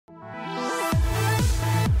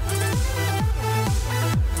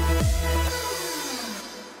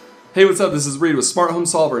Hey, what's up? This is Reed with Smart Home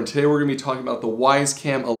Solver, and today we're going to be talking about the Wyze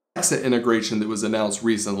Cam Alexa integration that was announced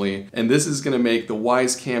recently. And this is going to make the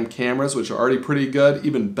Wyze Cam cameras, which are already pretty good,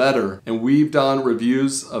 even better. And we've done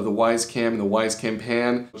reviews of the Wyze Cam and the Wyze Cam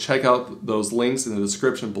Pan. Check out those links in the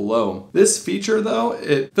description below. This feature, though,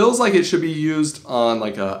 it feels like it should be used on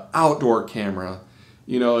like an outdoor camera.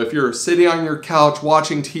 You know, if you're sitting on your couch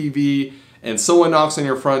watching TV, and someone knocks on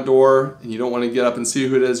your front door and you don't want to get up and see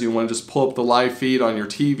who it is, you want to just pull up the live feed on your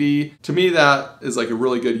TV. To me, that is like a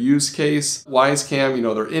really good use case. Wyze Cam, you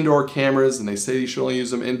know, they're indoor cameras and they say you should only use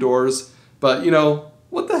them indoors. But, you know,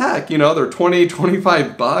 what the heck? You know, they're 20,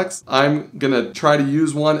 25 bucks. I'm going to try to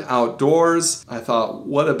use one outdoors. I thought,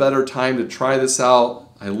 what a better time to try this out.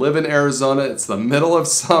 I live in Arizona. It's the middle of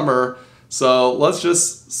summer. So let's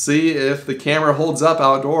just see if the camera holds up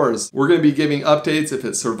outdoors. We're going to be giving updates if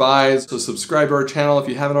it survives, so subscribe to our channel if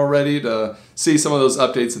you haven't already to see some of those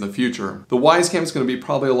updates in the future. The Wyze Cam is going to be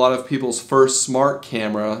probably a lot of people's first smart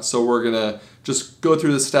camera, so we're going to just go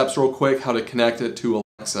through the steps real quick how to connect it to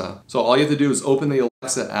Alexa. So all you have to do is open the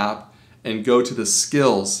Alexa app and go to the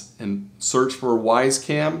skills and search for Wyze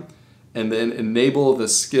Cam and then enable the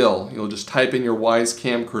skill. You'll just type in your Wyze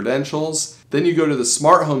Cam credentials. Then you go to the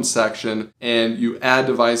smart home section and you add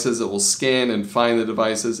devices. It will scan and find the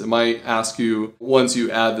devices. It might ask you once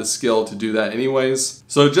you add the skill to do that anyways.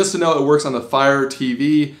 So just to know, it works on the Fire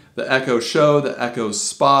TV, the Echo Show, the Echo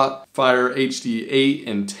Spot, Fire HD 8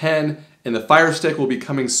 and 10, and the Fire Stick will be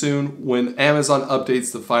coming soon when Amazon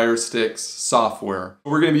updates the Fire Stick's software.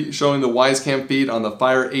 We're going to be showing the Wyze Cam feed on the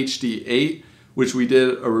Fire HD 8, which we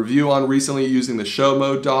did a review on recently using the show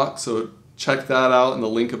mode dock, so check that out in the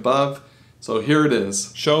link above. So here it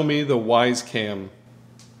is. Show me the Wyze Cam.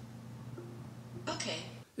 Okay.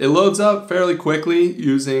 It loads up fairly quickly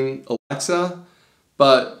using Alexa,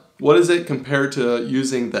 but what is it compared to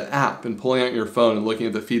using the app and pulling out your phone and looking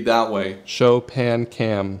at the feed that way? Show Pan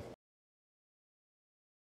Cam.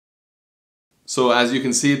 So as you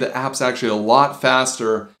can see, the app's actually a lot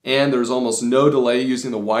faster and there's almost no delay using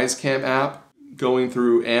the Wyze Cam app. Going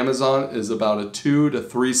through Amazon is about a 2 to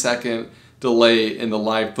 3 second delay in the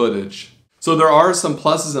live footage. So there are some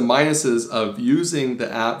pluses and minuses of using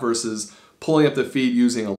the app versus pulling up the feed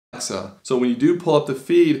using Alexa. So when you do pull up the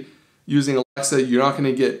feed using Alexa, you're not going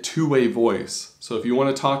to get two-way voice. So if you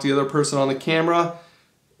want to talk to the other person on the camera,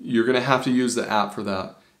 you're going to have to use the app for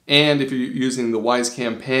that. And if you're using the Wyze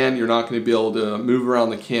Cam Pan, you're not going to be able to move around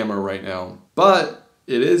the camera right now. But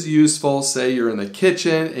it is useful, say you're in the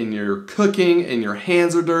kitchen and you're cooking and your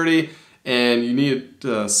hands are dirty and you need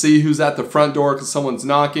to see who's at the front door because someone's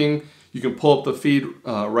knocking. You can pull up the feed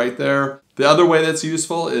right there. The other way that's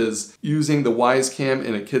useful is using the Wyze Cam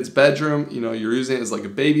in a kid's bedroom. You know, you're using it as like a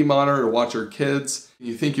baby monitor to watch your kids.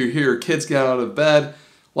 You think you hear your kids get out of bed.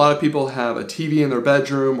 A lot of people have a TV in their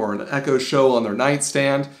bedroom or an Echo Show on their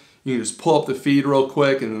nightstand. You can just pull up the feed real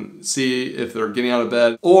quick and see if they're getting out of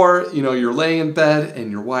bed. Or, you know, you're laying in bed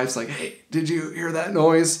and your wife's like, hey, did you hear that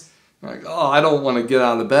noise? You're like, oh, I don't want to get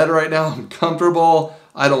out of bed right now. I'm comfortable.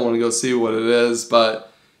 I don't want to go see what it is. But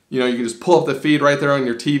you know, you can just pull up the feed right there on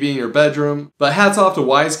your TV in your bedroom. But hats off to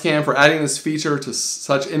Wyze Cam for adding this feature to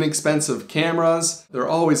such inexpensive cameras. They're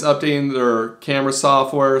always updating their camera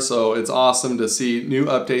software, so it's awesome to see new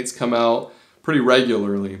updates come out pretty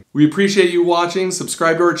regularly. We appreciate you watching.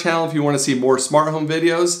 Subscribe to our channel if you want to see more smart home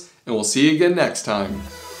videos, and we'll see you again next time.